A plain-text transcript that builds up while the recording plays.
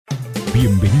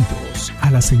Bienvenidos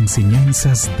a las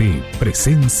enseñanzas de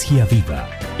Presencia Viva.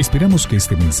 Esperamos que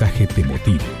este mensaje te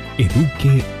motive,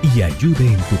 eduque y ayude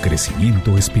en tu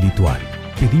crecimiento espiritual.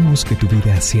 Pedimos que tu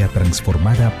vida sea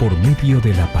transformada por medio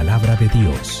de la palabra de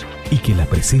Dios y que la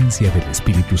presencia del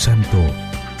Espíritu Santo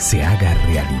se haga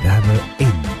realidad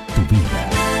en tu vida.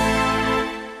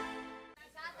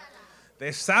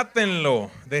 Desátenlo,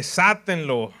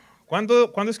 desátenlo.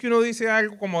 ¿Cuándo es que uno dice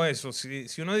algo como eso?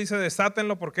 Si uno dice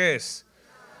desátenlo, ¿por qué es?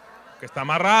 Porque está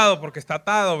amarrado, porque está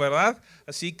atado, ¿verdad?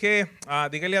 Así que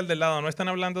dígale al del lado, no están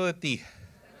hablando de ti.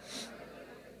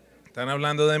 Están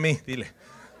hablando de mí, dile.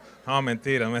 No,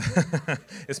 mentira.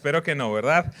 Espero que no,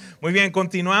 ¿verdad? Muy bien,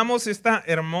 continuamos esta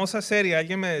hermosa serie.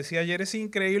 Alguien me decía ayer, es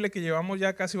increíble que llevamos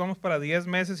ya casi, vamos para 10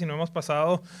 meses y no hemos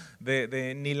pasado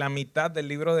de ni la mitad del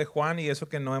libro de Juan, y eso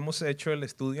que no hemos hecho el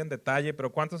estudio en detalle,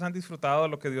 pero ¿cuántos han disfrutado de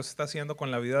lo que Dios está haciendo con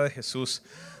la vida de Jesús?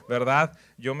 ¿Verdad?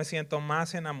 Yo me siento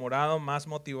más enamorado, más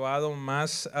motivado,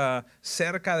 más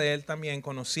cerca de Él también,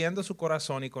 conociendo su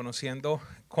corazón y conociendo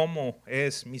cómo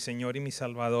es mi Señor y mi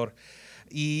Salvador.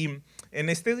 Y en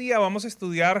este día vamos a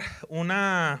estudiar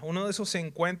uno de esos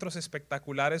encuentros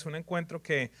espectaculares, un encuentro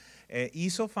que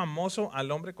hizo famoso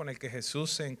al hombre con el que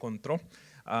Jesús se encontró.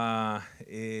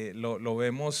 Lo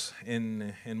vemos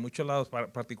en muchos lados,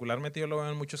 particularmente yo lo veo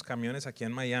en muchos camiones aquí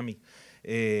en Miami,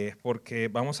 porque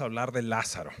vamos a hablar de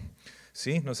Lázaro.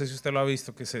 Sí, no sé si usted lo ha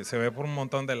visto, que se ve por un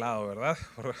montón de lados, ¿verdad?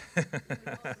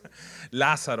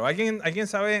 Lázaro. ¿Alguien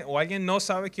sabe o alguien no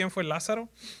sabe quién fue Lázaro?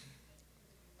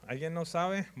 ¿Alguien no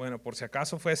sabe? Bueno, por si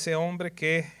acaso fue ese hombre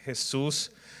que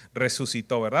Jesús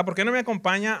resucitó, ¿verdad? ¿Por qué no me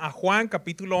acompaña a Juan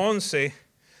capítulo 11?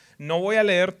 No voy a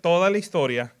leer toda la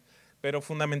historia, pero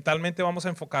fundamentalmente vamos a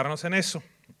enfocarnos en eso.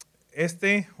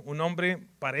 Un hombre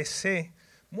parece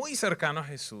muy cercano a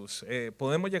Jesús.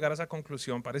 Podemos llegar a esa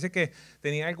conclusión. Parece que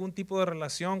tenía algún tipo de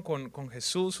relación con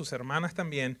Jesús, sus hermanas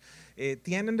también.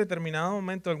 Tienen en determinado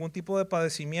momento algún tipo de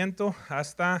padecimiento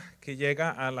hasta que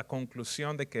llega a la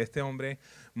conclusión de que este hombre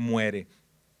muere.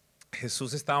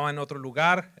 Jesús estaba en otro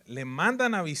lugar, le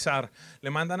mandan a avisar, le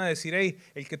mandan a decir, hey,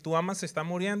 el que tú amas se está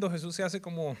muriendo. Jesús se hace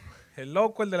como el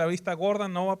loco, el de la vista gorda,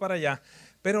 no va para allá.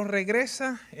 Pero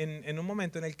regresa en un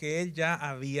momento en el que él ya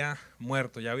había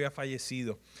muerto, ya había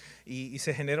fallecido. Y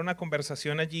se genera una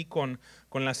conversación allí con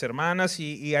las hermanas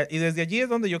y desde allí es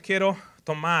donde yo quiero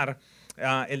tomar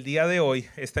el día de hoy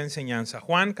esta enseñanza.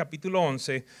 Juan capítulo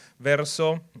 11,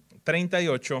 verso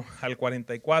 38 al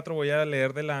 44, voy a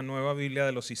leer de la Nueva Biblia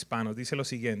de los Hispanos. Dice lo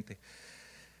siguiente.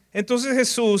 Entonces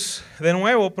Jesús, de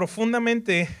nuevo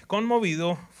profundamente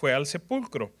conmovido, fue al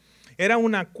sepulcro. Era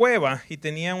una cueva y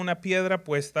tenía una piedra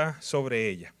puesta sobre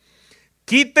ella.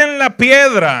 ¡Quiten la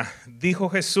piedra!, dijo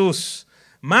Jesús.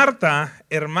 Marta,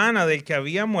 hermana del que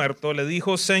había muerto, le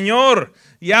dijo, Señor,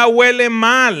 ya huele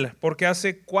mal, porque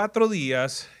hace 4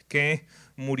 días que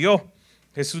murió.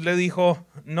 Jesús le dijo,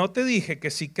 ¿no te dije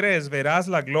que si crees verás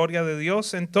la gloria de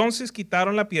Dios? Entonces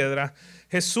quitaron la piedra.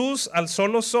 Jesús alzó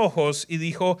los ojos y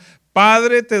dijo,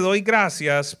 Padre, te doy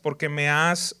gracias porque me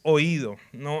has oído.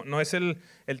 No es el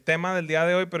tema del día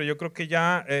de hoy, pero yo creo que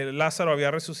ya Lázaro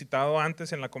había resucitado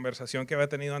antes en la conversación que había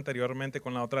tenido anteriormente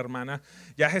con la otra hermana.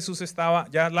 Ya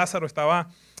Lázaro estaba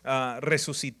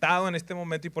resucitado en este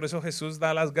momento, y por eso Jesús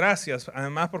da las gracias,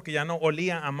 además porque ya no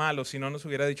olía a mal, o si no nos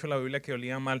hubiera dicho la Biblia que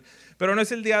olía mal. Pero no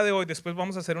es el día de hoy. Después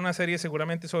vamos a hacer una serie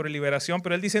seguramente sobre liberación,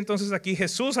 pero él dice entonces aquí,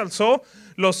 Jesús alzó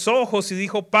los ojos y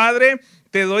dijo, Padre,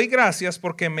 te doy gracias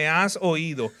porque me has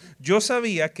oído. Yo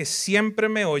sabía que siempre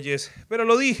me oyes, pero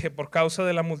lo dije por causa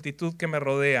de la multitud que me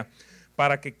rodea,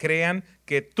 para que crean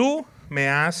que tú me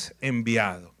has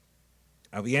enviado.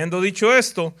 Habiendo dicho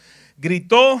esto,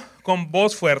 gritó con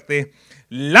voz fuerte,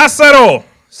 Lázaro,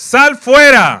 sal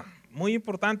fuera. Muy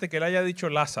importante que él haya dicho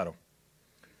Lázaro.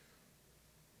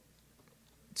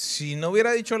 Si no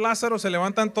hubiera dicho Lázaro, se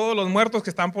levantan todos los muertos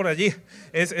que están por allí.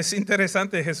 Es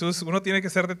interesante, Jesús, uno tiene que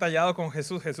ser detallado con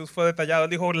Jesús. Jesús fue detallado. Él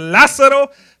dijo,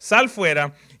 Lázaro, sal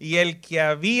fuera. Y el que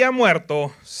había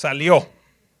muerto salió.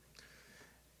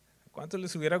 ¿Cuántos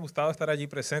les hubiera gustado estar allí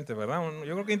presentes, verdad?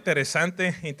 Yo creo que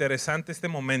interesante este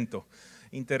momento.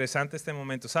 Interesante este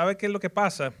momento. ¿Sabe qué es lo que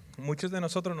pasa? Muchos de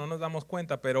nosotros no nos damos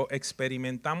cuenta, pero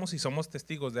experimentamos y somos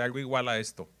testigos de algo igual a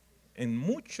esto en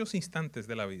muchos instantes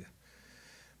de la vida.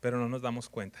 Pero no nos damos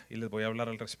cuenta, y les voy a hablar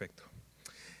al respecto.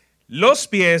 Los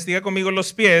pies, diga conmigo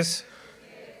los pies,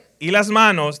 y las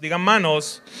manos, diga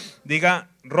manos,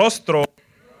 diga rostro.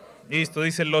 Listo,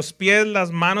 dice los pies, las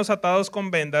manos atados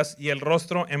con vendas y el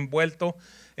rostro envuelto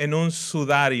en un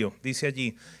sudario, dice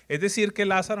allí. Es decir que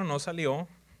Lázaro no salió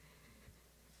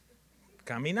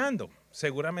caminando,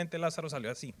 seguramente Lázaro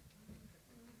salió así.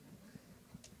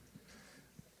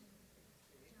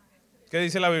 ¿Qué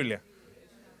dice la Biblia?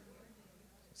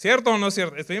 ¿Cierto o no es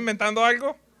cierto? ¿Estoy inventando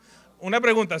algo? Una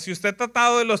pregunta, si usted está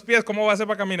atado de los pies, ¿cómo va a hacer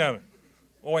para caminar?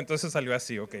 Entonces salió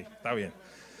así, ok, está bien.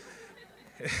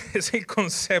 Es el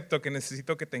concepto que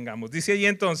necesito que tengamos. Dice allí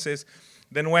entonces,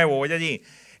 de nuevo, voy allí.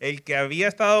 El que había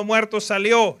estado muerto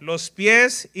salió, los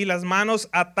pies y las manos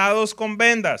atados con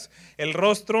vendas, el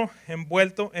rostro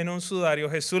envuelto en un sudario.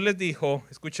 Jesús les dijo,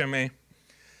 escúcheme,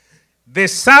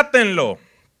 desátenlo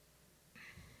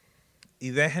y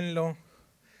déjenlo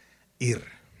ir.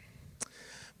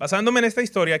 Basándome en esta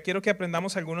historia, quiero que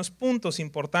aprendamos algunos puntos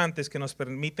importantes que nos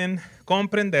permiten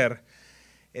comprender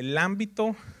el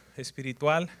ámbito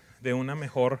espiritual de una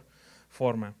mejor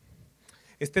forma.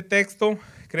 Este texto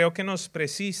creo que nos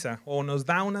precisa o nos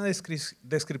da una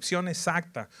descripción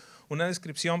exacta, una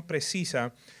descripción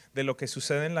precisa de lo que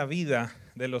sucede en la vida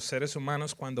de los seres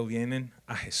humanos cuando vienen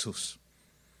a Jesús.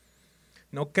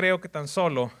 No creo que tan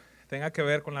solo tenga que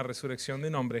ver con la resurrección de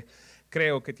un hombre,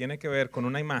 creo que tiene que ver con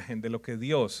una imagen de lo que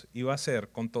Dios iba a hacer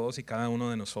con todos y cada uno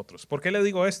de nosotros. ¿Por qué le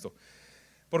digo esto?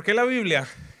 Porque la Biblia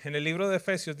en el libro de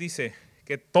Efesios dice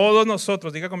que todos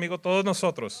nosotros, diga conmigo, todos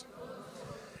nosotros,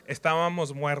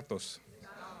 estábamos muertos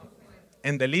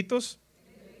en delitos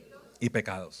y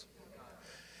pecados.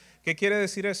 ¿Qué quiere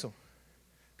decir eso?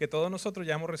 Que todos nosotros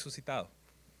ya hemos resucitado.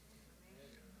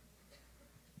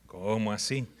 ¿Cómo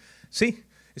así? Sí,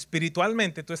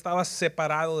 espiritualmente tú estabas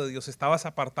separado de Dios, estabas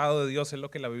apartado de Dios, es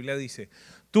lo que la Biblia dice.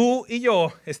 Tú y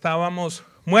yo estábamos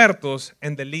muertos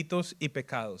en delitos y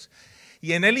pecados.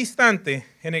 Y en el instante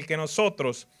en el que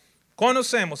nosotros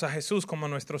conocemos a Jesús como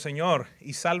nuestro Señor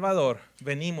y Salvador,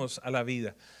 venimos a la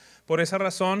vida. Por esa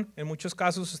razón, en muchos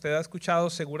casos usted ha escuchado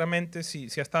seguramente, si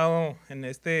ha estado en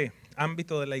este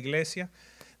ámbito de la iglesia,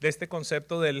 de este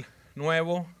concepto del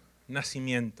nuevo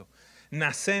nacimiento.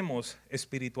 Nacemos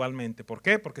espiritualmente. ¿Por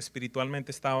qué? Porque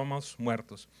espiritualmente estábamos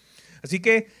muertos. Así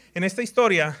que en esta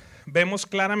historia vemos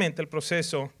claramente el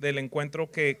proceso del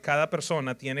encuentro que cada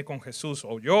persona tiene con Jesús,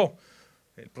 o yo,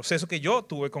 el proceso que yo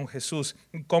tuve con Jesús,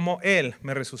 cómo Él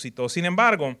me resucitó. Sin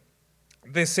embargo,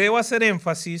 deseo hacer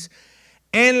énfasis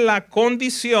en la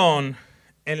condición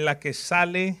en la que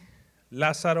sale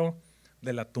Lázaro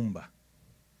de la tumba.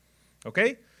 ¿Ok?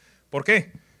 ¿Por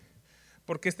qué?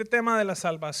 Porque este tema de la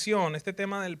salvación, este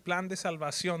tema del plan de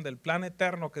salvación, del plan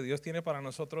eterno que Dios tiene para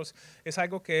nosotros, es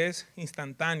algo que es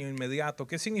instantáneo, inmediato.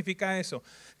 ¿Qué significa eso?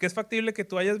 Que es factible que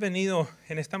tú hayas venido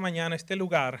en esta mañana a este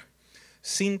lugar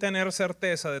sin tener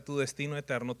certeza de tu destino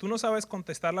eterno. Tú no sabes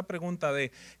contestar la pregunta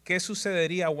de qué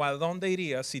sucedería o a dónde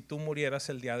irías si tú murieras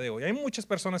el día de hoy. Hay muchas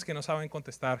personas que no saben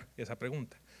contestar esa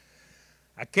pregunta.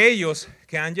 Aquellos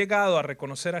que han llegado a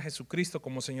reconocer a Jesucristo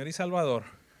como Señor y Salvador,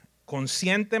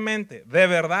 conscientemente, de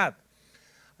verdad,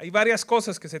 hay varias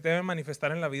cosas que se deben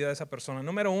manifestar en la vida de esa persona.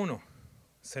 Número uno,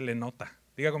 se le nota.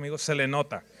 Diga conmigo, se le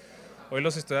nota. Hoy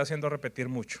los estoy haciendo repetir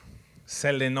mucho.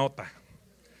 Se le nota.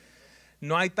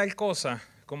 No hay tal cosa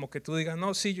como que tú digas,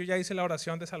 no, sí, yo ya hice la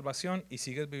oración de salvación y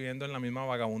sigues viviendo en la misma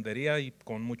vagabundería y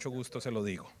con mucho gusto se lo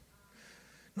digo.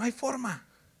 No hay forma,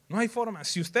 no hay forma.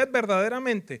 Si usted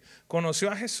verdaderamente conoció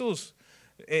a Jesús,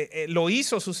 lo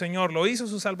hizo su Señor, lo hizo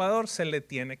su Salvador, se le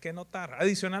tiene que notar.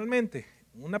 Adicionalmente,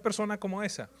 una persona como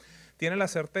esa tiene la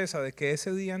certeza de que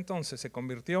ese día entonces se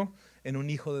convirtió en un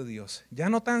hijo de Dios. Ya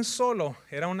no tan solo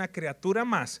era una criatura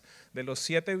más de los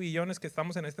 7 billones que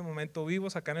estamos en este momento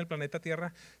vivos acá en el planeta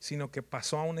Tierra, sino que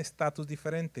pasó a un estatus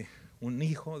diferente, un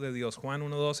hijo de Dios. Juan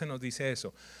 1:12 nos dice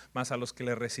eso. Mas a los que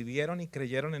le recibieron y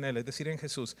creyeron en Él, es decir, en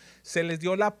Jesús, se les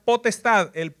dio la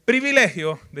potestad, el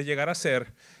privilegio de llegar a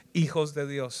ser hijos de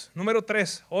Dios. Número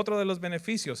 3, otro de los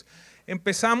beneficios.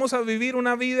 Empezamos a vivir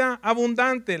una vida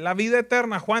abundante, la vida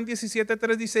eterna. Juan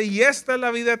 17:3 dice, y esta es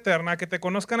la vida eterna, que te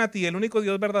conozcan a ti, el único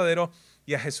Dios verdadero,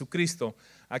 y a Jesucristo,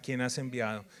 a quien has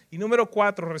enviado. Y número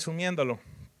 4, resumiéndolo,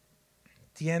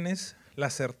 tienes la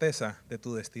certeza de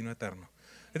tu destino eterno.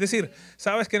 Es decir,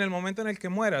 sabes que en el momento en el que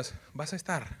mueras, vas a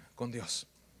estar con Dios.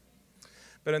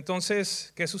 Pero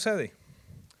entonces, ¿qué sucede?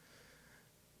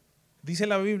 Dice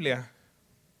la Biblia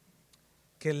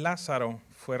que Lázaro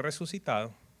fue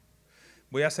resucitado.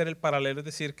 Voy a hacer el paralelo, es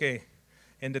decir, que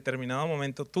en determinado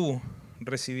momento tú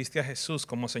recibiste a Jesús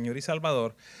como Señor y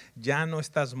Salvador, ya no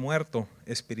estás muerto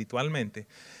espiritualmente,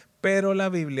 pero la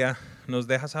Biblia nos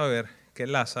deja saber que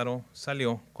Lázaro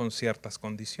salió con ciertas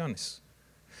condiciones.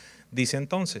 Dice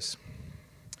entonces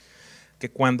que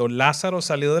cuando Lázaro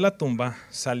salió de la tumba,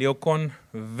 salió con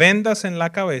vendas en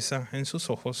la cabeza, en sus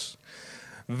ojos,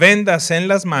 vendas en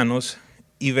las manos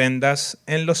y vendas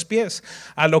en los pies.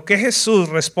 A lo que Jesús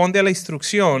responde a la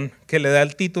instrucción que le da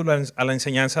el título a la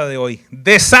enseñanza de hoy.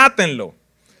 Desátenlo.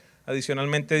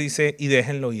 Adicionalmente dice, y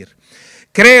déjenlo ir.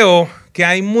 Creo que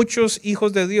hay muchos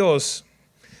hijos de Dios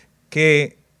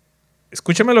que,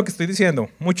 escúchame lo que estoy diciendo,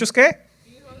 ¿muchos qué?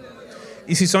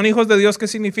 Y si son hijos de Dios, ¿qué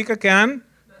significa? Que han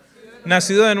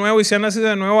nacido de nuevo. Y si han nacido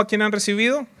de nuevo, ¿a quién han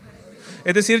recibido?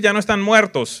 Es decir, ya no están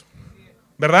muertos,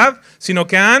 ¿verdad? Sino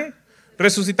que han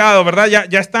resucitado, ¿verdad?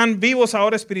 Ya están vivos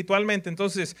ahora espiritualmente.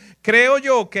 Entonces, creo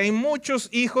yo que hay muchos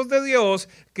hijos de Dios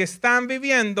que están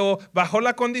viviendo bajo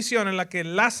la condición en la que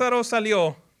Lázaro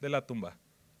salió de la tumba.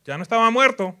 Ya no estaba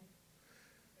muerto,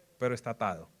 pero está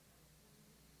atado.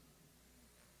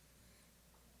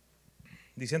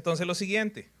 Dice entonces lo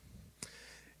siguiente,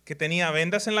 que tenía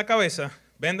vendas en la cabeza,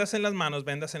 vendas en las manos,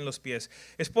 vendas en los pies.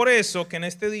 Es por eso que en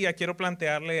este día quiero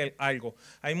plantearle algo.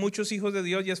 Hay muchos hijos de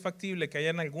Dios y es factible que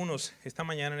hayan algunos esta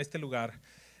mañana en este lugar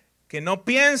que no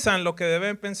piensan lo que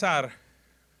deben pensar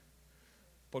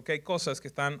porque hay cosas que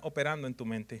están operando en tu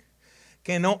mente.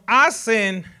 Que no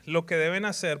hacen lo que deben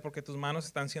hacer porque tus manos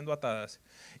están siendo atadas.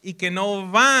 Y que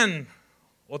no van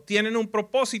o tienen un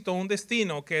propósito, un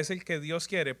destino que es el que Dios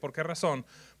quiere. ¿Por qué razón?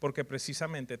 Porque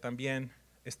precisamente también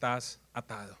estás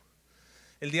atado.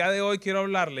 El día de hoy quiero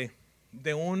hablarle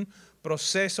de un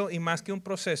proceso y más que un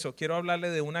proceso, quiero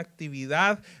hablarle de una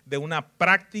actividad, de una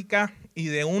práctica y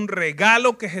de un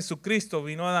regalo que Jesucristo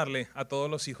vino a darle a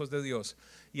todos los hijos de Dios.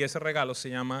 Y ese regalo se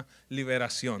llama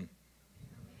liberación.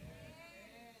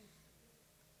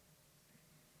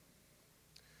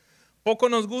 Poco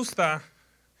nos gusta,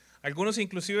 algunos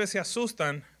inclusive se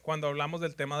asustan cuando hablamos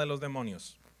del tema de los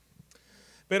demonios.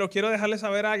 Pero quiero dejarles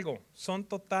saber algo, son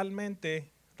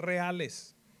totalmente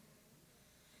reales.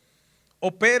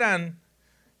 Operan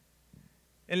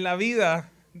en la vida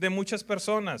de muchas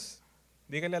personas.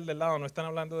 Dígale al del lado, no están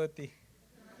hablando de ti.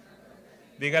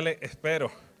 Dígale,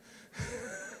 espero.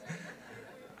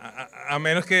 A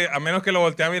menos que lo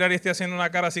voltee a mirar y esté haciendo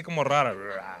una cara así como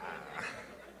rara.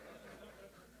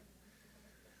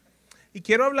 Y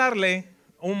quiero hablarle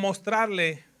o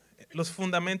mostrarle los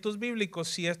fundamentos bíblicos,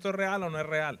 si esto es real o no es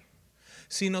real.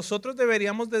 Si nosotros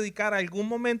deberíamos dedicar algún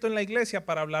momento en la iglesia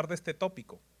para hablar de este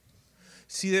tópico.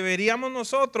 Si deberíamos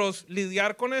nosotros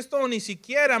lidiar con esto o ni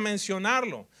siquiera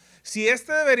mencionarlo. Si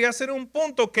este debería ser un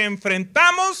punto que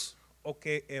enfrentamos o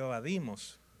que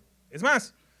evadimos. Es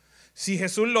más, si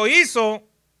Jesús lo hizo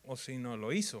o si no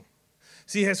lo hizo.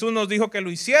 Si Jesús nos dijo que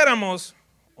lo hiciéramos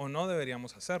o no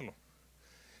deberíamos hacerlo.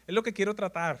 Es lo que quiero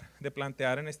tratar de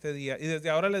plantear en este día. Y desde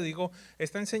ahora le digo,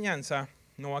 esta enseñanza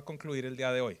no va a concluir el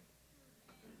día de hoy.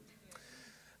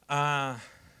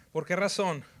 ¿Por qué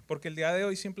razón? Porque el día de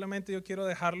hoy simplemente yo quiero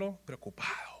dejarlo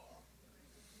preocupado.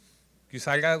 Que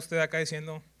salga usted acá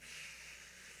diciendo,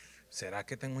 ¿será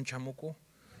que tengo un chamuco?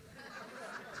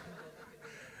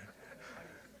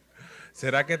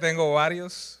 ¿Será que tengo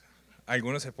varios?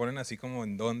 Algunos se ponen así como,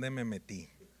 ¿en dónde me metí?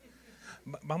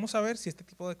 Vamos a ver si este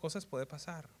tipo de cosas puede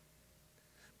pasar.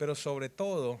 Pero sobre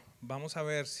todo, vamos a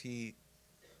ver si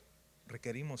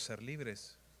requerimos ser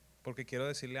libres. Porque quiero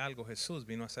decirle algo, Jesús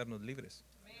vino a hacernos libres.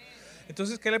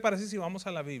 Entonces, ¿qué le parece si vamos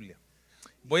a la Biblia?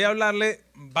 Voy a hablarle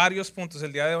varios puntos.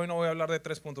 El día de hoy no voy a hablar de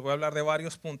 3 puntos, voy a hablar de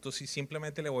varios puntos y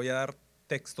simplemente le voy a dar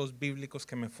textos bíblicos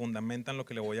que me fundamentan lo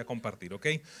que le voy a compartir, ¿ok?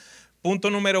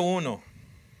 Punto número 1.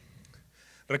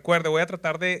 Recuerde, voy a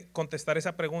tratar de contestar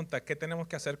esa pregunta. ¿Qué tenemos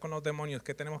que hacer con los demonios?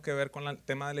 ¿Qué tenemos que ver con el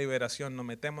tema de la liberación? ¿Nos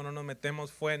metemos, no nos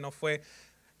metemos? ¿Fue, no fue?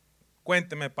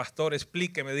 Cuénteme, pastor,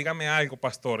 explíqueme, dígame algo,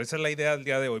 pastor. Esa es la idea del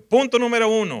día de hoy. Punto número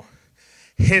 1.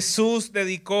 Jesús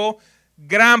dedicó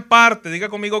gran parte, diga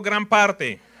conmigo gran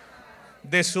parte,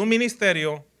 de su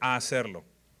ministerio a hacerlo.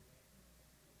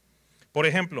 Por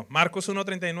ejemplo, Marcos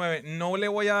 1:39, no le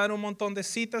voy a dar un montón de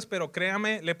citas, pero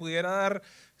créame, le pudiera dar,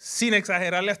 sin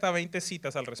exagerarle, hasta 20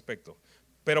 citas al respecto.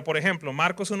 Pero por ejemplo,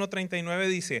 Marcos 1:39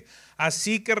 dice,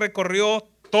 así que recorrió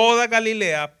toda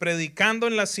Galilea, predicando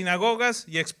en las sinagogas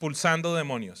y expulsando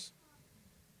demonios.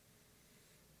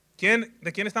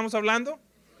 ¿De quién estamos hablando?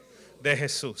 De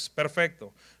Jesús,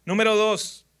 perfecto. Número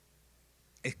 2,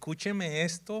 escúcheme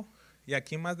esto, y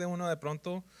aquí más de uno de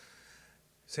pronto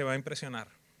se va a impresionar.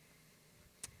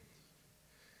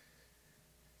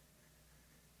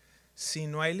 Si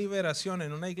no hay liberación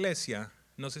en una iglesia,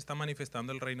 no se está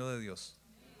manifestando el reino de Dios.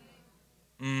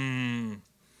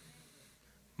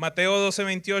 Mateo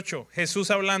 12:28, Jesús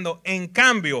hablando, en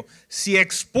cambio, si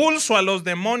expulso a los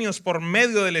demonios por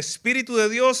medio del Espíritu de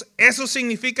Dios, eso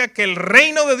significa que el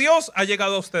reino de Dios ha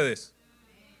llegado a ustedes.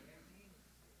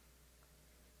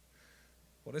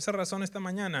 Por esa razón esta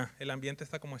mañana el ambiente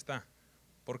está como está.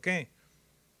 ¿Por qué?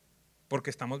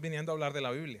 Porque estamos viniendo a hablar de la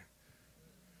Biblia.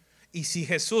 Y si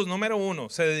Jesús, número 1,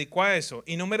 se dedicó a eso,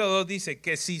 y número 2 dice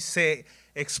que si se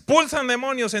expulsan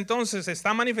demonios, entonces se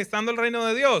está manifestando el reino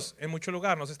de Dios, en mucho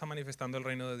lugar no se está manifestando el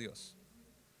reino de Dios.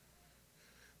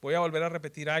 Voy a volver a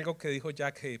repetir algo que dijo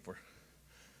Jack Hayford.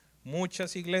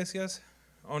 Muchas iglesias,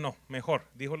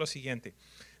 dijo lo siguiente: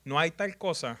 no hay tal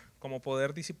cosa como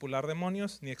poder disipular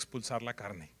demonios ni expulsar la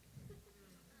carne.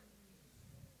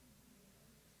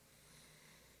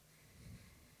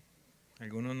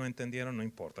 Algunos no entendieron, no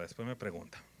importa, después me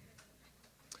preguntan.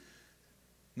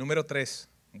 Número 3,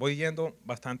 voy yendo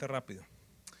bastante rápido.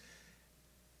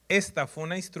 Esta fue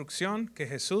una instrucción que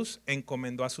Jesús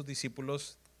encomendó a sus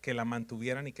discípulos que la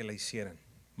mantuvieran y que la hicieran.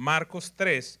 Marcos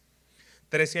 3,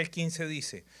 13 al 15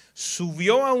 dice: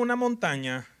 subió a una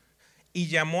montaña y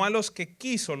llamó a los que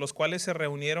quiso, los cuales se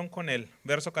reunieron con él.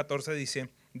 Verso 14 dice: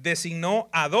 designó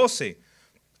a 12,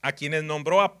 a quienes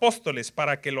nombró apóstoles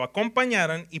para que lo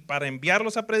acompañaran y para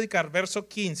enviarlos a predicar. Verso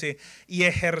 15: y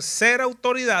ejercer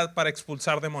autoridad para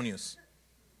expulsar demonios.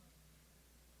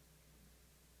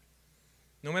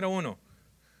 Número 1,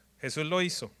 Jesús lo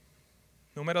hizo.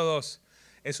 Número 2,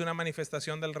 es una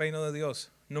manifestación del reino de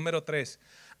Dios. Número 3,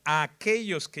 a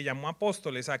aquellos que llamó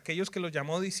apóstoles, a aquellos que los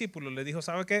llamó discípulos, les dijo: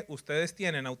 ¿sabe qué? Ustedes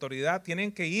tienen autoridad,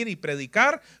 tienen que ir y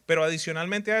predicar, pero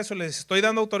adicionalmente a eso les estoy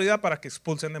dando autoridad para que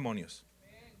expulsen demonios.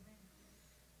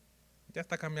 Ya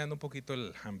está cambiando un poquito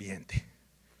el ambiente.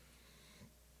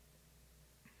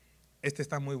 Este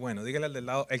está muy bueno. Dígale al del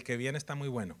lado: el que viene está muy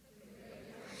bueno.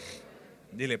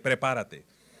 Dile: prepárate.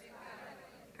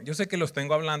 Yo sé que los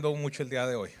tengo hablando mucho el día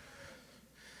de hoy.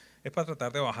 Es para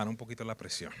tratar de bajar un poquito la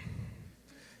presión.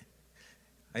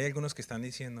 Hay algunos que están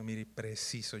diciendo: mire,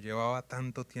 preciso, llevaba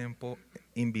tanto tiempo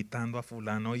invitando a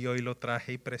fulano y hoy lo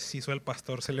traje y preciso al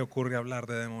pastor se le ocurre hablar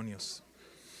de demonios.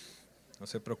 No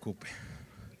se preocupe,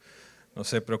 no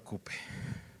se preocupe.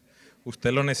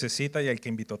 Usted lo necesita y el que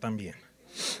invitó también.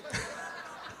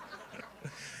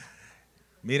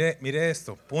 Mire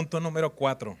esto, punto número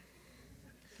 4.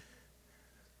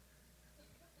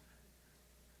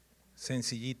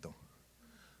 Sencillito.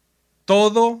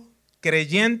 Todo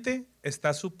creyente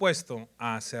está supuesto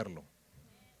a hacerlo.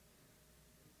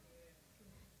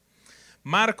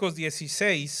 Marcos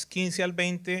 16, 15 al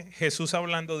 20, Jesús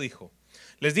hablando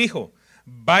les dijo: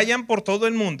 vayan por todo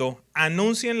el mundo,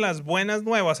 anuncien las buenas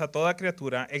nuevas a toda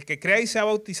criatura. El que crea y sea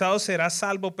bautizado será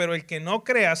salvo, pero el que no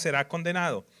crea será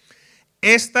condenado.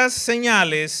 Estas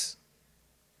señales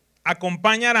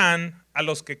acompañarán a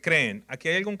los que creen. ¿Aquí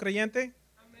hay algún creyente?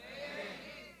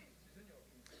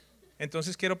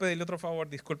 Entonces quiero pedirle otro favor,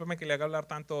 discúlpeme que le haga hablar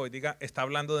tanto hoy, diga: está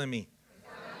hablando de mí.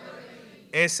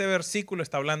 Ese versículo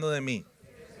está hablando de mí.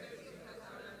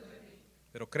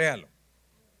 Pero créalo.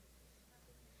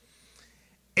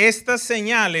 Estas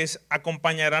señales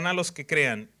acompañarán a los que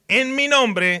crean. En mi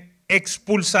nombre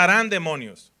expulsarán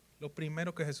demonios. Lo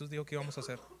primero que Jesús dijo que íbamos a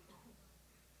hacer.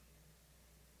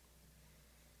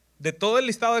 De todo el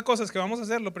listado de cosas que vamos a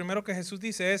hacer, lo primero que Jesús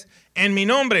dice es: en mi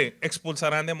nombre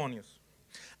expulsarán demonios.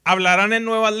 Hablarán en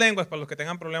nuevas lenguas, para los que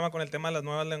tengan problema con el tema de las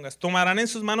nuevas lenguas. Tomarán en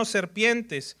sus manos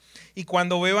serpientes y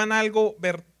cuando beban algo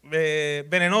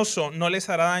venenoso no les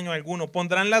hará daño alguno.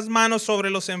 Pondrán las manos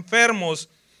sobre los enfermos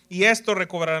y estos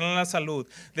recobrarán la salud.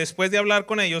 Después de hablar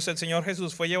con ellos, el Señor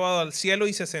Jesús fue llevado al cielo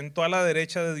y se sentó a la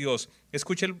derecha de Dios.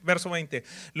 Escuche el verso 20.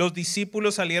 Los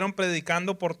discípulos salieron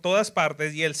predicando por todas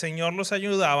partes y el Señor los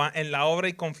ayudaba en la obra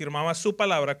y confirmaba su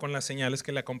palabra con las señales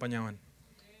que le acompañaban.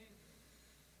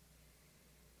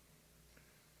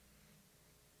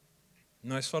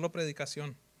 No es solo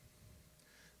predicación,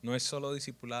 no es solo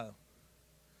discipulado.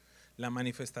 La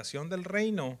manifestación del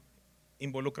reino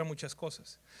involucra muchas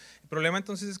cosas. El problema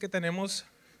entonces es que tenemos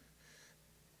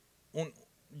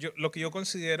lo que yo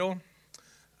considero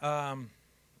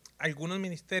algunos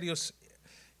ministerios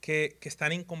que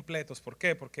están incompletos. ¿Por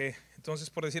qué? Porque entonces,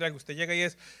 por decir algo, usted llega y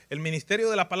es el ministerio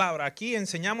de la palabra. Aquí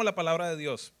enseñamos la palabra de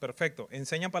Dios. Perfecto.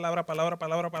 Enseña palabra,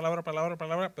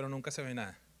 pero nunca se ve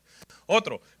nada.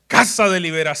 Otro, casa de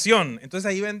liberación. Entonces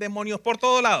ahí ven demonios por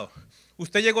todo lado.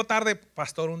 Usted llegó tarde: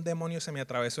 pastor, un demonio se me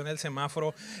atravesó en el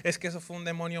semáforo. Es que eso fue un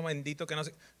demonio bendito que no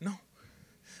sé. No.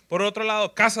 Por otro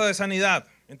lado, casa de sanidad.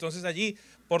 Entonces allí,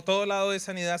 por todo lado es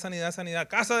sanidad.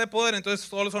 Casa de poder. Entonces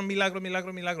todos son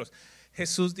milagros.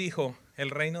 Jesús dijo: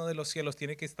 el reino de los cielos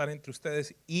tiene que estar entre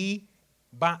ustedes y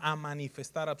va a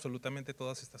manifestar absolutamente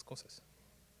todas estas cosas.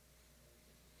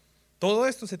 Todo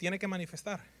esto se tiene que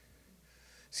manifestar.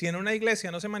 Si en una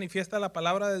iglesia no se manifiesta la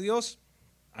palabra de Dios,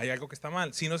 hay algo que está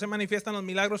mal. Si no se manifiestan los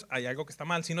milagros, hay algo que está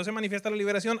mal. Si no se manifiesta la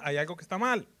liberación, hay algo que está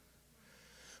mal.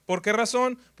 ¿Por qué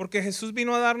razón? Porque Jesús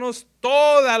vino a darnos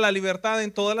toda la libertad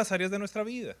en todas las áreas de nuestra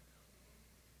vida.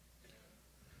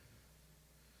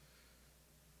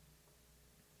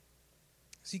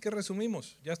 Así que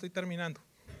resumimos, ya estoy terminando.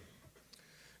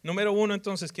 Número 1,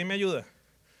 entonces, ¿quién me ayuda?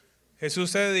 Jesús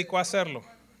se dedicó a hacerlo.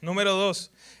 Número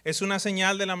 2, es una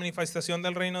señal de la manifestación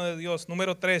del reino de Dios.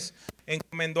 Número 3,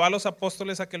 encomendó a los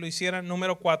apóstoles a que lo hicieran.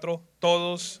 Número 4,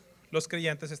 todos los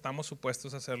creyentes estamos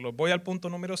supuestos a hacerlo. Voy al punto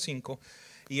número 5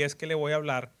 y es que le voy a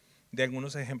hablar de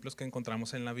algunos ejemplos que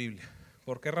encontramos en la Biblia.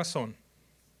 ¿Por qué razón?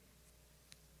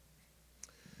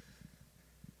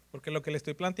 Porque lo que le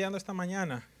estoy planteando esta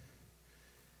mañana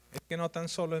es que no tan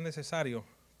solo es necesario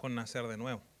con nacer de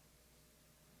nuevo,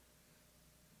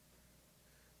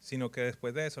 sino que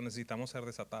después de eso necesitamos ser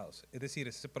desatados. Es decir,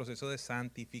 ese proceso de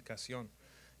santificación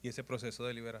y ese proceso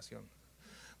de liberación.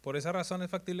 Por esa razón es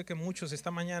factible que muchos esta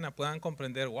mañana puedan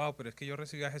comprender, wow, pero es que yo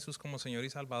recibí a Jesús como Señor y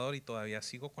Salvador y todavía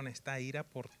sigo con esta ira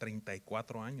por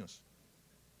 34 años.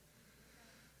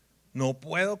 No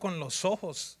puedo con los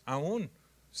ojos aún.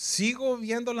 Sigo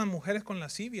viendo a las mujeres con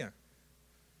lascivia.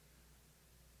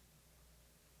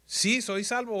 Sí, soy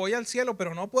salvo, voy al cielo,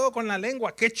 pero no puedo con la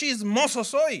lengua. ¡Qué chismoso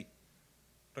soy!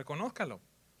 Reconózcalo.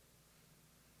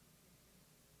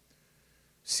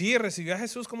 Sí, recibí a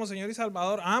Jesús como Señor y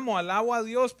Salvador. Amo, alabo a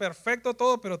Dios, perfecto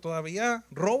todo, pero todavía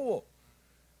robo.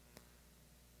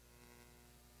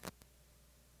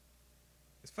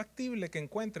 Es factible que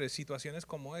encuentres situaciones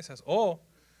como esas. O,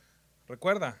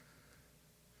 recuerda,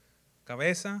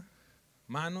 cabeza,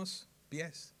 manos,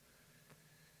 pies.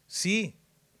 Sí,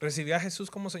 recibí a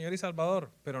Jesús como Señor y Salvador,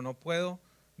 pero no puedo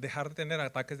dejar de tener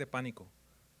ataques de pánico.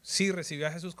 Sí, recibí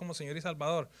a Jesús como Señor y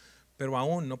Salvador, pero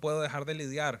aún no puedo dejar de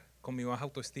lidiar con mi baja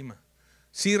autoestima.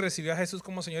 Sí, recibí a Jesús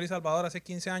como Señor y Salvador hace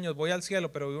 15 años, voy al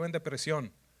cielo, pero vivo en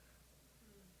depresión.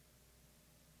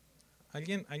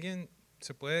 ¿Alguien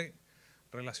se puede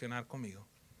relacionar conmigo?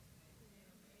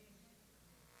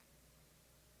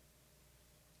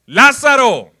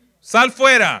 Lázaro, sal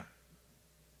fuera.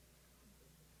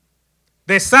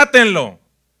 Desátenlo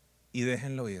y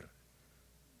déjenlo ir.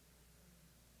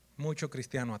 Mucho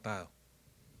cristiano atado.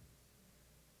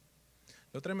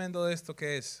 Lo tremendo de esto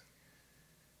que es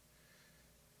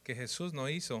que Jesús no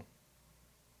hizo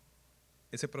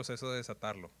ese proceso de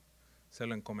desatarlo, se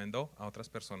lo encomendó a otras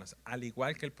personas, al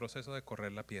igual que el proceso de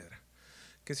correr la piedra.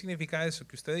 ¿Qué significa eso?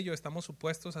 Que usted y yo estamos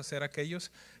supuestos a ser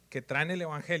aquellos que traen el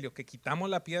evangelio, que quitamos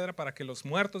la piedra para que los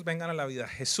muertos vengan a la vida.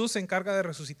 Jesús se encarga de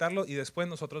resucitarlo y después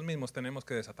nosotros mismos tenemos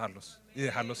que desatarlos y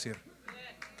dejarlos ir.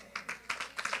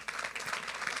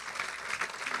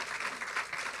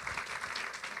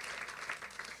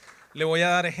 Le voy a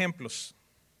dar ejemplos.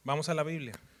 Vamos a la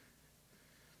Biblia.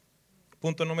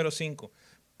 Punto número 5.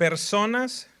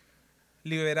 Personas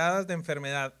liberadas de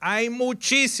enfermedad. Hay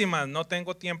muchísimas, no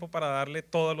tengo tiempo para darle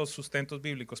todos los sustentos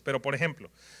bíblicos, pero por ejemplo,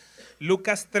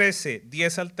 Lucas 13,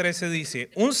 10 al 13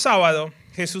 dice, un sábado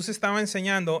Jesús estaba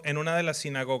enseñando en una de las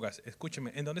sinagogas.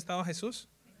 Escúcheme, ¿en dónde estaba Jesús?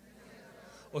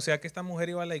 O sea que esta mujer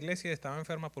iba a la iglesia y estaba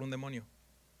enferma por un demonio.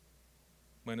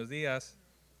 Buenos días.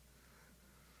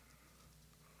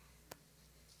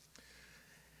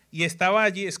 Y estaba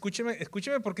allí,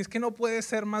 escúcheme porque es que no puede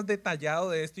ser más detallado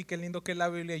de esto y qué lindo que es la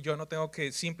Biblia y yo no tengo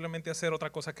que simplemente hacer otra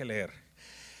cosa que leer.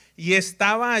 Y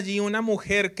estaba allí una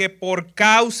mujer que por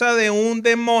causa de un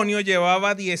demonio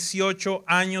llevaba 18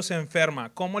 años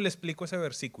enferma. ¿Cómo le explico ese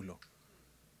versículo?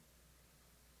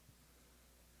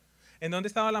 ¿En dónde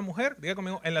estaba la mujer? Diga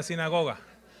conmigo, en la sinagoga.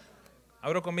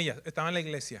 Abro comillas, estaba en la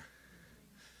iglesia.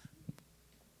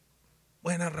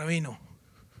 Buenas, rabino.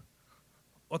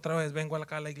 Otra vez vengo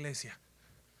acá a la iglesia.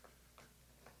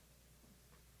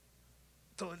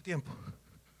 Todo el tiempo.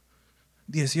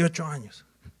 18 años.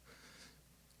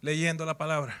 Leyendo la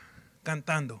palabra,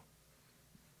 cantando,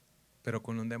 pero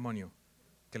con un demonio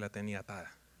que la tenía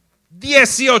atada.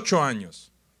 18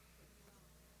 años.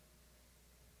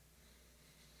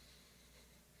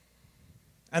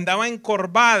 Andaba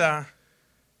encorvada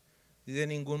y de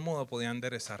ningún modo podía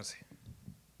enderezarse.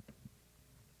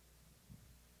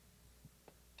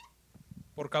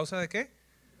 ¿Por causa de qué?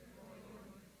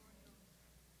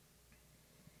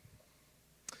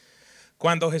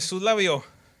 Cuando Jesús la vio,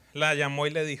 la llamó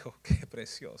y le dijo, qué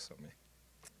precioso.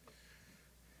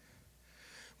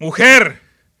 Mujer,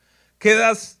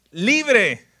 quedas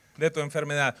libre de tu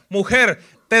enfermedad. Mujer,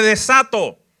 te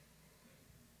desato.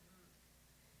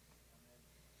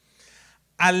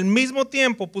 Al mismo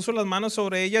tiempo puso las manos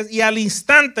sobre ellas y al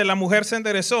instante la mujer se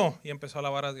enderezó y empezó a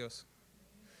alabar a Dios.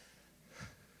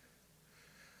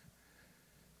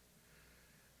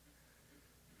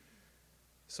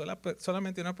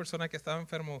 Solamente una persona que estaba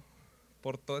enfermo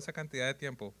por toda esa cantidad de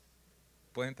tiempo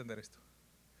puede entender esto.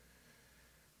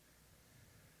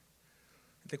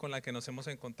 Gente con la que nos hemos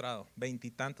encontrado, 20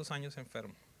 y tantos años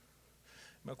enfermo.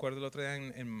 Me acuerdo el otro día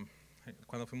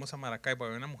cuando fuimos a Maracaibo,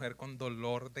 había una mujer con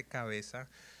dolor de cabeza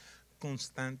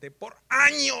constante por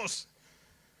años.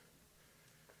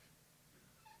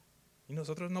 Y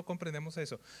nosotros no comprendemos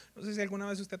eso. No sé si alguna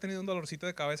vez usted ha tenido un dolorcito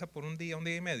de cabeza por un día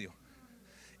y medio.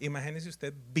 Imagínese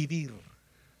usted vivir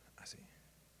así.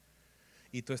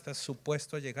 Y tú estás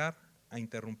supuesto a llegar a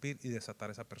interrumpir y desatar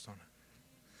a esa persona.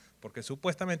 Porque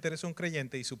supuestamente eres un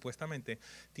creyente y supuestamente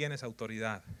tienes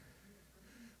autoridad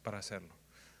para hacerlo.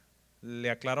 Le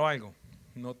aclaro algo.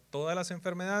 No todas las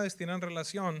enfermedades tienen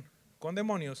relación con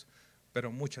demonios,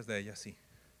 pero muchas de ellas sí.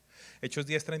 Hechos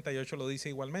 10:38 lo dice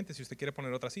igualmente. Si usted quiere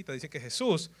poner otra cita, dice que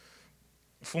Jesús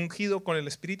fue ungido con el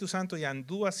Espíritu Santo y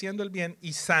anduvo haciendo el bien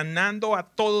y sanando a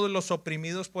todos los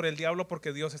oprimidos por el diablo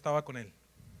porque Dios estaba con él.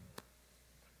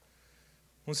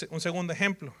 Un segundo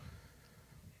ejemplo.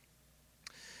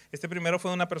 Este primero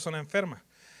fue de una persona enferma.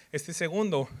 Este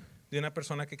segundo de una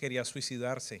persona que quería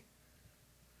suicidarse.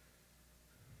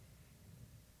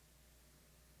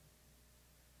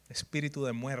 Espíritu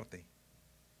de muerte.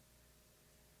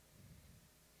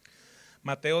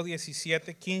 Mateo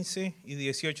 17, 15 y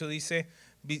 18 dice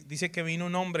que vino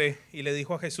un hombre y le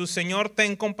dijo a Jesús: Señor,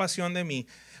 ten compasión de mí.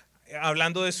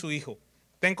 Hablando de su hijo.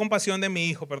 Ten compasión de mi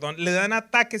hijo, perdón. Le dan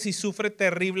ataques y sufre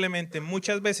terriblemente.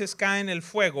 Muchas veces cae en el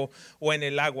fuego o en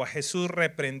el agua. Jesús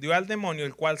reprendió al demonio,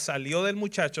 el cual salió del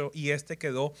muchacho y este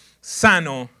quedó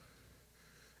sano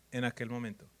en aquel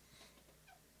momento.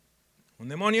 Un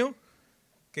demonio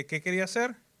que ¿qué quería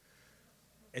hacer?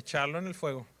 Echarlo en el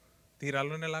fuego,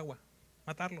 tirarlo en el agua,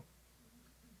 matarlo.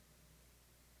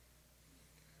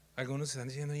 Algunos están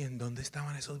diciendo: ¿y en dónde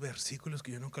estaban esos versículos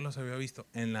que yo nunca los había visto?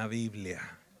 En la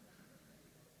Biblia.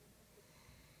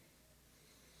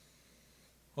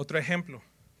 Otro ejemplo,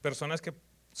 personas que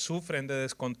sufren de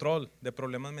descontrol, de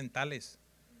problemas mentales.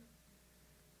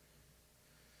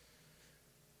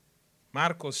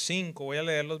 Marcos 5, voy a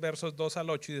leer los versos 2 al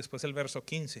 8 y después el verso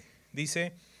 15.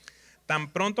 Dice: tan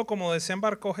pronto como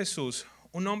desembarcó Jesús,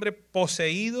 un hombre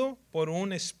poseído por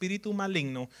un espíritu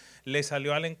maligno le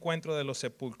salió al encuentro de los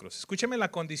sepulcros. Escúcheme la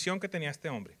condición que tenía este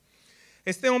hombre.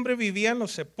 Este hombre vivía en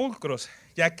los sepulcros,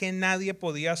 ya que nadie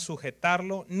podía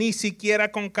sujetarlo, ni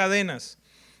siquiera con cadenas.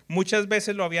 Muchas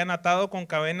veces lo habían atado con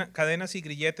cadenas y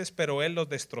grilletes, pero él los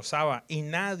destrozaba y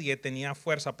nadie tenía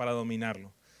fuerza para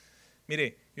dominarlo.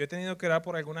 Mire, yo he tenido que orar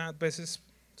por algunas veces,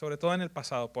 sobre todo en el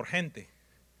pasado, por gente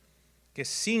que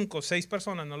 5 o 6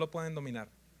 personas no lo pueden dominar.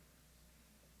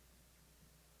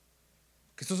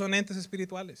 Que estos son entes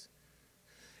espirituales.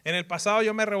 En el pasado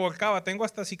yo me revolcaba, tengo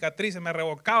hasta cicatrices, me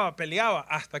revolcaba, peleaba,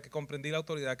 hasta que comprendí la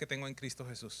autoridad que tengo en Cristo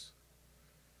Jesús.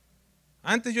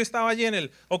 Antes yo estaba allí en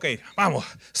el, ok, vamos,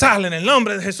 sal en el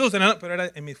nombre de Jesús, pero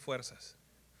era en mis fuerzas.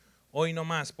 Hoy no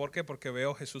más, ¿por qué? Porque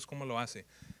veo a Jesús cómo lo hace.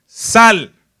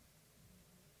 Sal.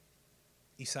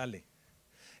 Y sale.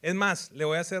 Es más, le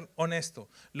voy a ser honesto,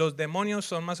 los demonios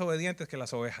son más obedientes que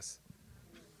las ovejas.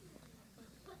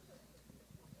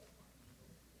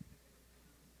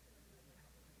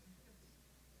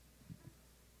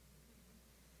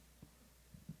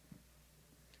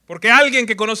 Porque alguien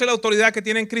que conoce la autoridad que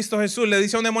tiene en Cristo Jesús le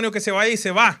dice a un demonio que se vaya y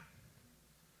se va.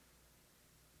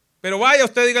 Pero vaya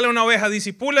usted, dígale a una oveja: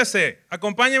 disipúlese,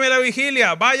 acompáñeme a la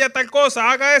vigilia, vaya tal cosa,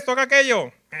 haga esto, haga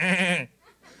aquello.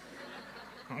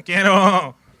 No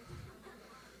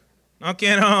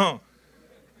quiero.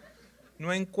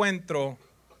 No encuentro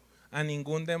a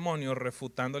ningún demonio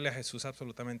refutándole a Jesús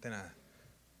absolutamente nada.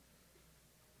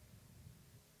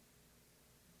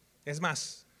 Es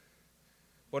más,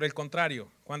 por el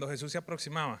contrario, cuando Jesús se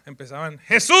aproximaba, empezaban: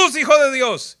 Jesús, Hijo de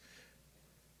Dios,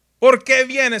 ¿por qué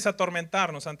vienes a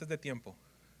atormentarnos antes de tiempo?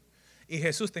 Y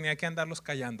Jesús tenía que andarlos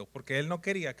callando, porque él no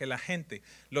quería que la gente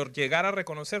lo llegara a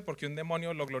reconocer porque un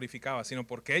demonio lo glorificaba, sino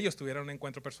porque ellos tuvieran un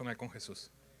encuentro personal con Jesús.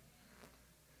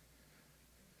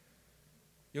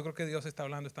 Yo creo que Dios está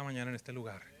hablando esta mañana en este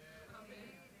lugar.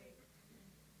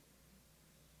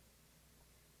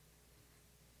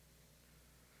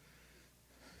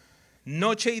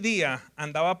 Noche y día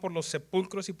andaba por los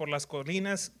sepulcros y por las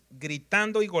colinas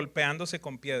gritando y golpeándose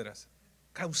con piedras,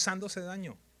 causándose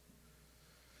daño.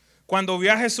 Cuando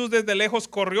vio a Jesús desde lejos,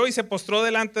 corrió y se postró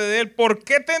delante de él. ¿Por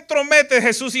qué te entrometes,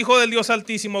 Jesús, Hijo del Dios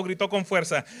Altísimo?, gritó con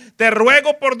fuerza. Te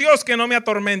ruego por Dios que no me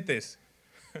atormentes.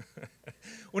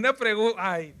 Una pregunta.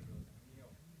 Ay.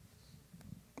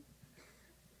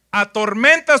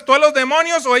 ¿Atormentas tú a los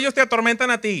demonios o ellos te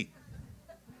atormentan a ti?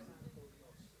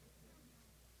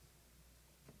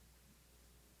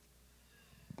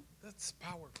 That's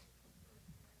power.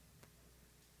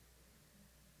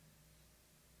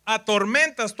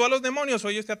 ¿Atormentas tú a los demonios o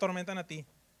ellos te atormentan a ti?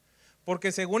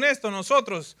 Porque según esto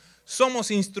nosotros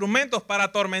somos instrumentos para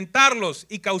atormentarlos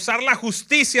y causar la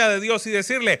justicia de Dios y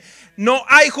decirle: no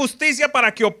hay justicia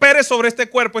para que opere sobre este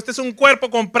cuerpo. Este es un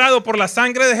cuerpo comprado por la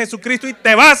sangre de Jesucristo y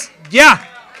te vas ya.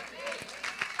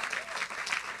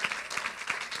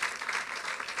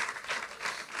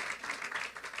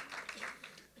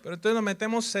 Pero entonces nos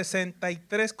metemos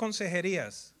 63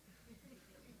 consejerías.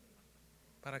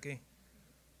 ¿Para qué?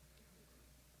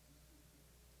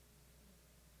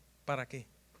 ¿Para qué?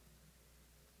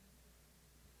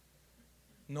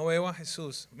 No veo a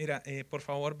Jesús. Mira, por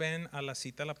favor ven a la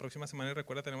cita la próxima semana y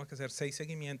recuerda, tenemos que hacer 6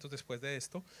 seguimientos después de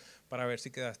esto para ver si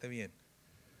quedaste bien.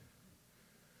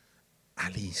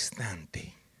 Al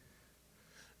instante.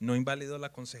 No invalido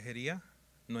la consejería,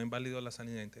 no invalido la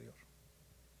sanidad interior.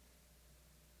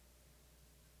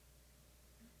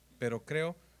 Pero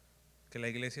creo que la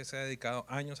iglesia se ha dedicado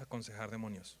años a aconsejar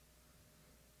demonios.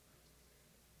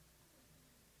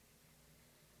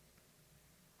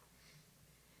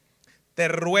 Te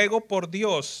ruego por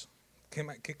Dios,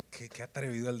 qué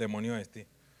atrevido el demonio este.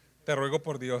 Te ruego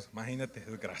por Dios, imagínate,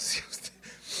 desgracia usted.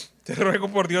 Te ruego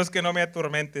por Dios que no me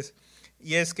atormentes.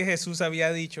 Y es que Jesús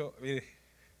había dicho, mire,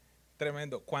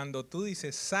 tremendo, cuando tú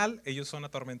dices sal, ellos son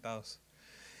atormentados.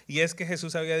 Y es que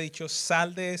Jesús había dicho,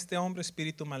 sal de este hombre,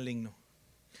 espíritu maligno.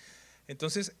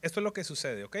 Entonces, esto es lo que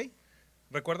sucede, ¿ok?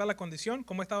 ¿Recuerda la condición?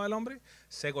 ¿Cómo estaba el hombre?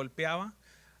 Se golpeaba,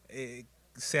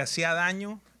 se hacía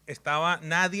daño,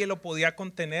 nadie lo podía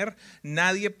contener,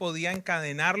 nadie podía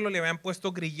encadenarlo, le habían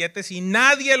puesto grilletes y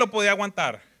nadie lo podía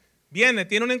aguantar. Viene,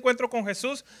 tiene un encuentro con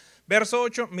Jesús, verso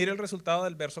 8, mire el resultado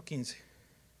del verso 15.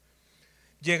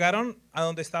 Llegaron a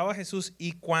donde estaba Jesús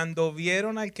y cuando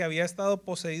vieron al que había estado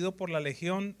poseído por la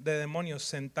legión de demonios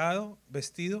sentado,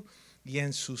 vestido y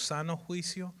en su sano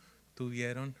juicio,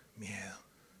 tuvieron miedo.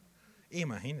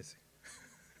 Imagínese.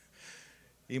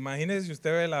 Imagínese si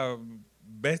usted ve la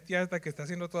bestia esta que está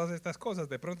haciendo todas estas cosas,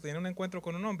 de pronto tiene un encuentro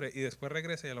con un hombre y después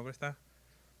regresa y el hombre está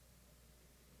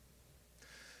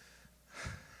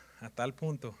a tal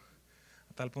punto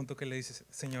que le dice,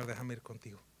 Señor, déjame ir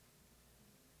contigo.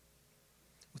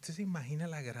 ¿Usted se imagina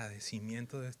el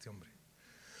agradecimiento de este hombre?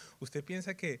 ¿Usted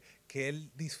piensa que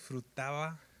él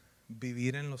disfrutaba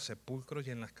vivir en los sepulcros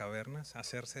y en las cavernas,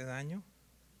 hacerse daño?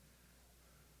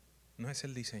 No es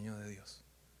el diseño de Dios.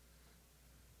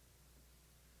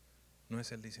 No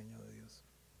es el diseño de Dios.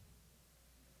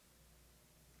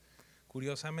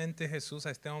 Curiosamente, Jesús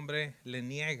a este hombre le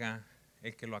niega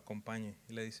el que lo acompañe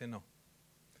y le dice, no,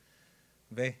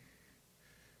 ve,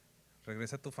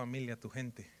 regresa a tu familia, a tu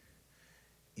gente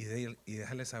y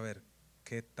déjale saber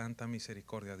qué tanta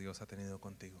misericordia Dios ha tenido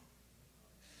contigo.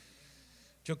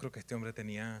 Yo creo que este hombre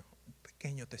tenía un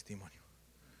pequeño testimonio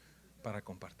para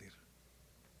compartir.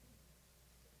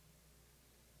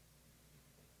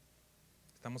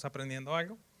 ¿Estamos aprendiendo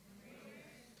algo? No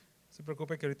se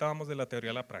preocupe que ahorita vamos de la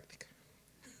teoría a la práctica.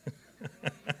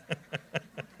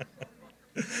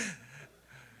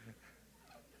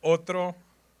 Otro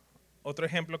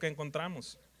ejemplo que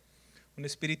encontramos, un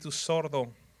espíritu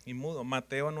sordo y mudo.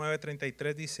 Mateo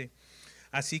 9:33 dice,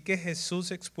 así que Jesús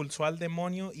expulsó al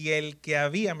demonio y el que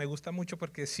había, me gusta mucho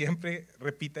porque siempre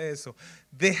repite eso,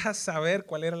 deja saber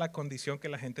cuál era la condición que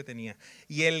la gente tenía.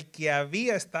 Y el que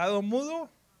había estado mudo,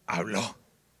 habló.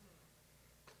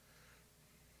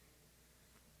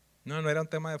 No era un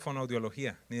tema de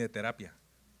fonoaudiología ni de terapia.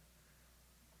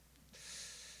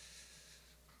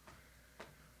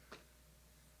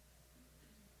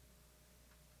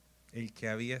 El que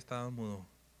había estado mudo,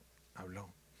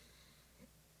 habló.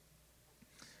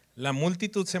 La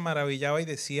multitud se maravillaba y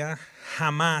decía,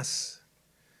 jamás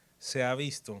se ha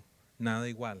visto nada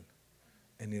igual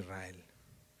en Israel.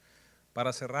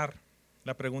 Para cerrar,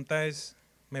 la pregunta es,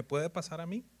 ¿me puede pasar a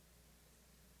mí?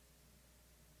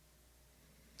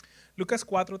 Lucas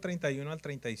 4:31 al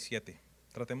 37.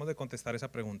 Tratemos de contestar esa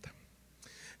pregunta.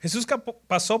 Jesús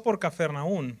pasó por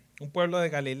Cafarnaúm, un pueblo de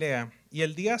Galilea, y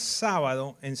el día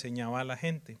sábado enseñaba a la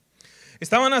gente.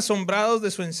 Estaban asombrados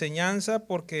de su enseñanza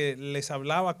porque les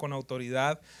hablaba con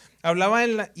autoridad. Hablaba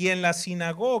y en la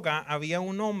sinagoga había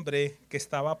un hombre que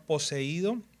estaba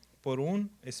poseído por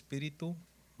un espíritu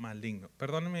maligno.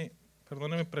 Perdóneme,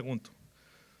 pregunto.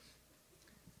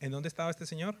 ¿En dónde estaba este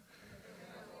señor?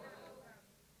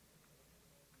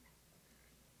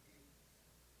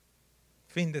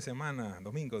 Fin de semana,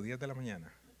 domingo, 10 de la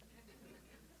mañana.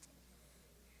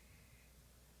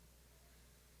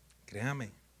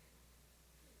 Créame.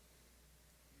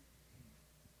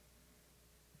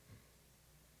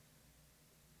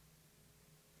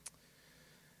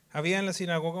 Había en la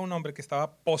sinagoga un hombre que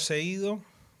estaba poseído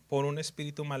por un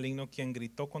espíritu maligno, quien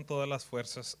gritó con todas las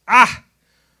fuerzas, ¡ah!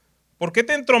 ¿Por qué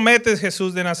te entrometes,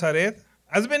 Jesús de Nazaret?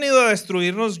 ¿Has venido a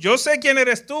destruirnos? Yo sé quién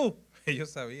eres tú. Ellos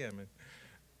sabían.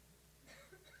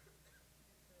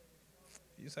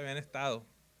 Ellos habían estado,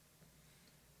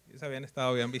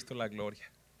 habían visto la gloria.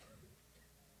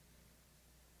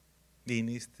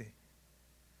 Viniste.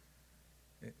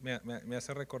 Me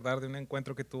hace recordar de un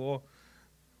encuentro que tuvo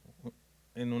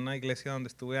en una iglesia donde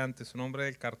estuve antes, un hombre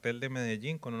del cartel de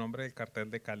Medellín con un hombre del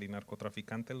cartel de Cali,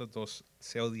 narcotraficantes, los dos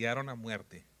se odiaron a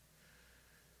muerte.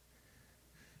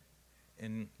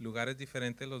 En lugares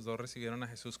diferentes los dos recibieron a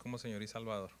Jesús como Señor y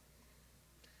Salvador.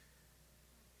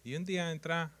 Y un día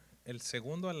entra el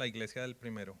segundo a la iglesia del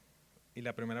primero y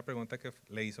la primera pregunta que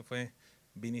le hizo fue: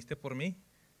 ¿viniste por mí?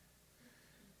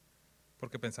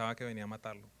 Porque pensaba que venía a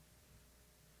matarlo.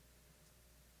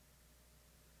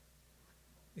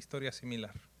 Historia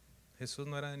similar. Jesús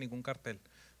no era de ningún cartel,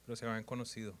 pero se habían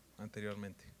conocido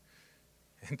anteriormente.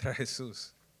 Entra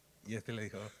Jesús y este le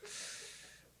dijo: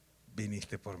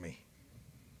 viniste por mí.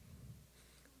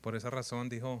 Por esa razón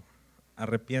dijo: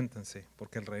 arrepiéntanse,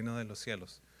 porque el reino de los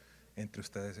cielos entre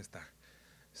ustedes está.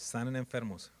 Sanen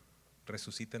enfermos,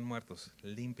 resuciten muertos,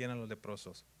 limpien a los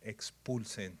leprosos,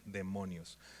 expulsen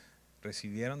demonios.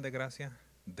 Recibieron de gracia,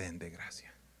 den de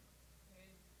gracia.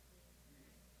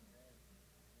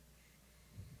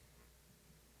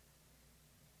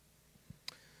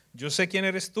 Yo sé quién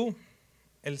eres tú,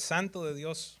 el santo de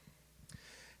Dios.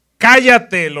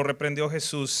 Cállate, lo reprendió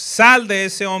Jesús, sal de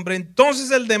ese hombre.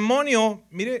 Entonces el demonio,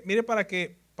 mire para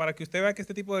que usted vea que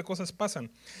este tipo de cosas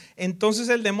pasan. Entonces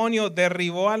el demonio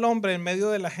derribó al hombre en medio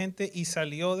de la gente y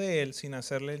salió de él sin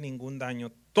hacerle ningún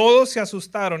daño. Todos se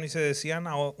asustaron y se decían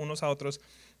unos a otros: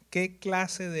 ¿qué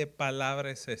clase de palabra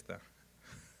es esta?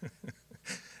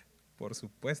 Por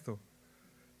supuesto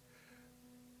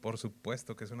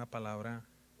que es una palabra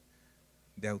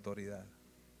de autoridad.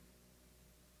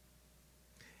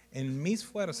 En mis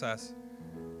fuerzas,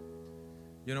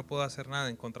 yo no puedo hacer nada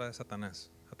en contra de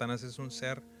Satanás. Satanás es un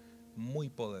ser muy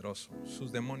poderoso.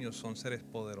 Sus demonios son seres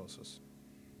poderosos.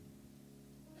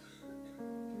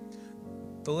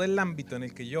 Todo el ámbito en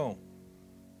el que yo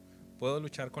puedo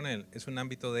luchar con él es un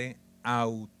ámbito de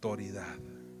autoridad.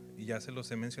 Y ya se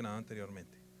los he mencionado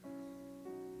anteriormente.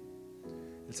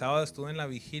 El sábado estuve en la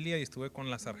vigilia y estuve con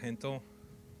la sargento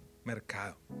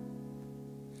Mercado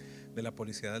de la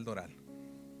policía del Doral.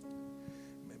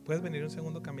 ¿Puedes venir un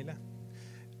segundo, Camila?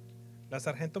 La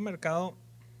sargento Mercado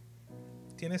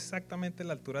tiene exactamente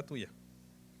la altura tuya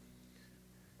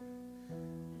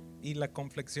y la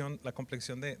complexión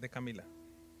de Camila.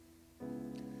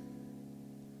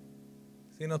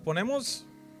 Si nos ponemos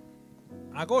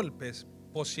a golpes,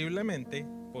 posiblemente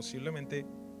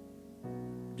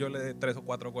yo le dé 3 o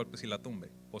 4 golpes y la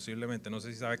tumbe. Posiblemente, no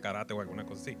sé si sabe karate o alguna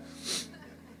cosa así.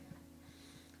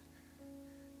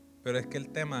 Pero es que el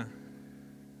tema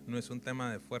no es un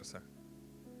tema de fuerza.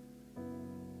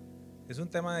 Es un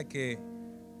tema de que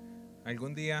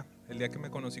algún día, el día que me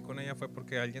conocí con ella fue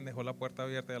porque alguien dejó la puerta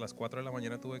abierta y a las 4 de la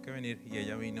mañana tuve que venir y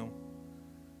ella vino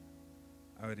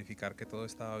a verificar que todo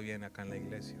estaba bien acá en la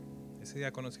iglesia. Ese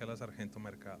día conocí a la sargento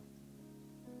Mercado.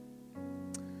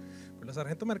 Pero la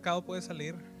sargento Mercado puede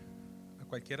salir a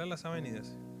cualquiera de las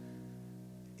avenidas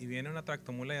y viene una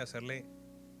tractomula y hacerle: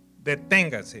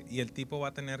 deténgase, y el tipo va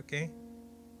a tener que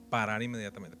parar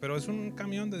inmediatamente. Pero es un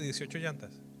camión de 18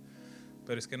 llantas.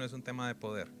 Pero es que no es un tema de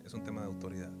poder, es un tema de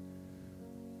autoridad.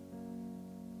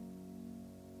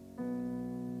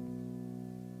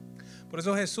 Por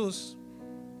eso Jesús,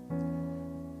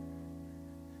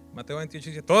 Mateo 28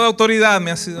 dice: toda autoridad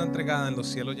me ha sido entregada en los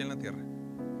cielos y en la tierra.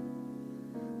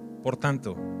 Por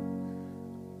tanto,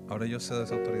 ahora yo cedo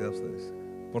esa autoridad a ustedes.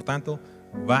 Por tanto,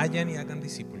 vayan y hagan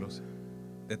discípulos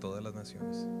de todas las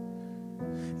naciones.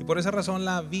 Y por esa razón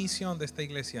la visión de esta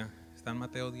iglesia está en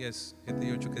Mateo 10, 7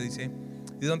 y 8, que dice: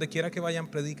 y donde quiera que vayan,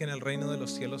 prediquen, el reino de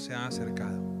los cielos se ha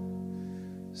acercado.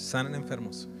 Sanen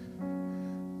enfermos,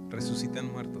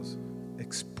 resuciten muertos,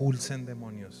 expulsen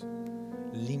demonios,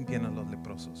 limpian a los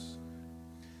leprosos.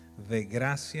 De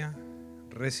gracia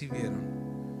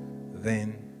recibieron,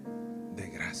 den de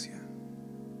gracia.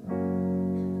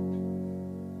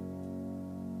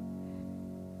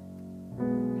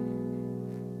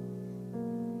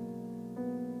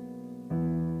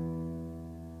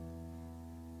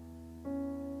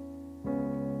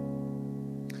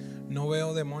 No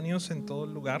veo demonios en todo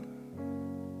lugar,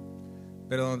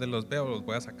 pero donde los veo los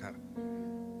voy a sacar.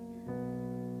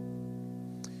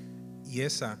 Y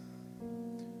esa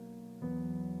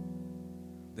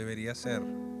debería ser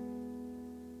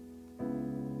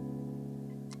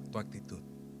tu actitud.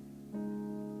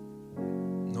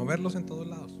 No verlos en todos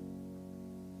lados.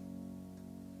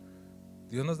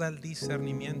 Dios nos da el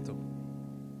discernimiento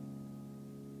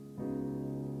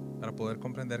para poder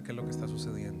comprender qué es lo que está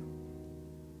sucediendo.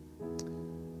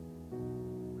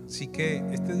 Así que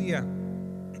este día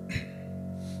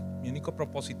mi único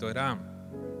propósito era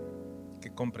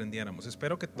que comprendiéramos.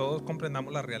 Espero que todos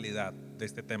comprendamos la realidad de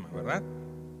este tema, ¿verdad?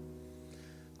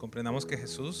 Comprendamos que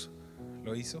Jesús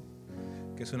lo hizo,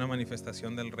 que es una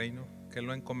manifestación del reino, que Él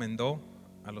lo encomendó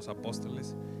a los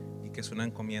apóstoles y que es una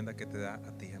encomienda que te da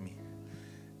a ti y a mí.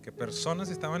 Que personas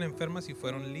estaban enfermas y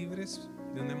fueron libres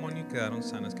de un demonio y quedaron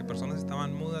sanas. Que personas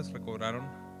estaban mudas, recobraron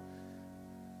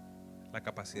la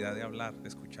capacidad de hablar, de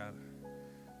escuchar.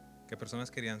 Que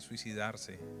personas querían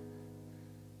suicidarse.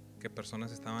 Que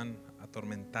personas estaban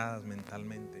atormentadas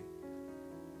mentalmente.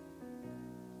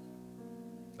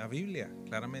 La Biblia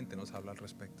claramente nos habla al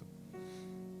respecto.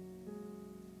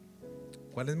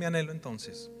 ¿Cuál es mi anhelo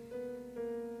entonces?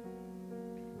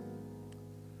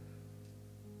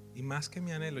 Y más que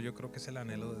mi anhelo, yo creo que es el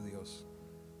anhelo de Dios.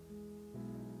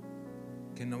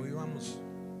 Que no vivamos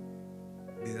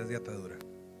vidas de atadura.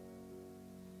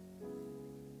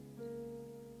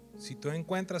 Si tú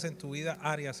encuentras en tu vida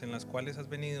áreas en las cuales has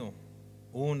venido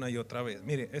una y otra vez,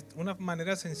 mire, es una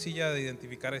manera sencilla de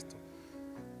identificar esto.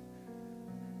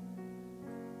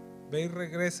 Ve y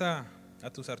regresa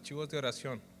a tus archivos de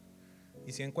oración.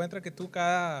 Y si encuentras que tú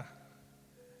cada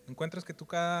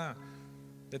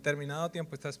determinado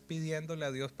tiempo estás pidiéndole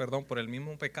a Dios perdón por el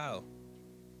mismo pecado,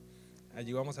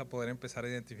 allí vamos a poder empezar a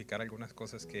identificar algunas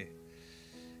cosas que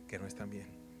no están bien.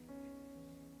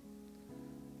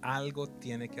 Algo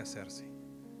tiene que hacerse.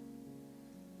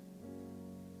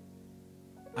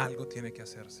 Algo tiene que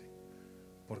hacerse.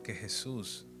 Porque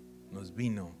Jesús nos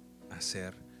vino a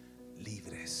ser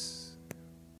libres.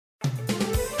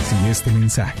 Si este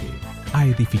mensaje ha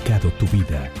edificado tu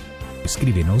vida,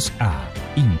 escríbenos a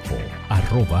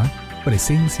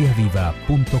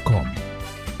info@presenciaviva.com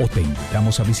o te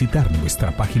invitamos a visitar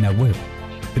nuestra página web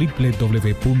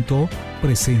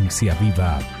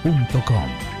www.presenciaviva.com.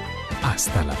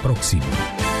 Hasta la próxima.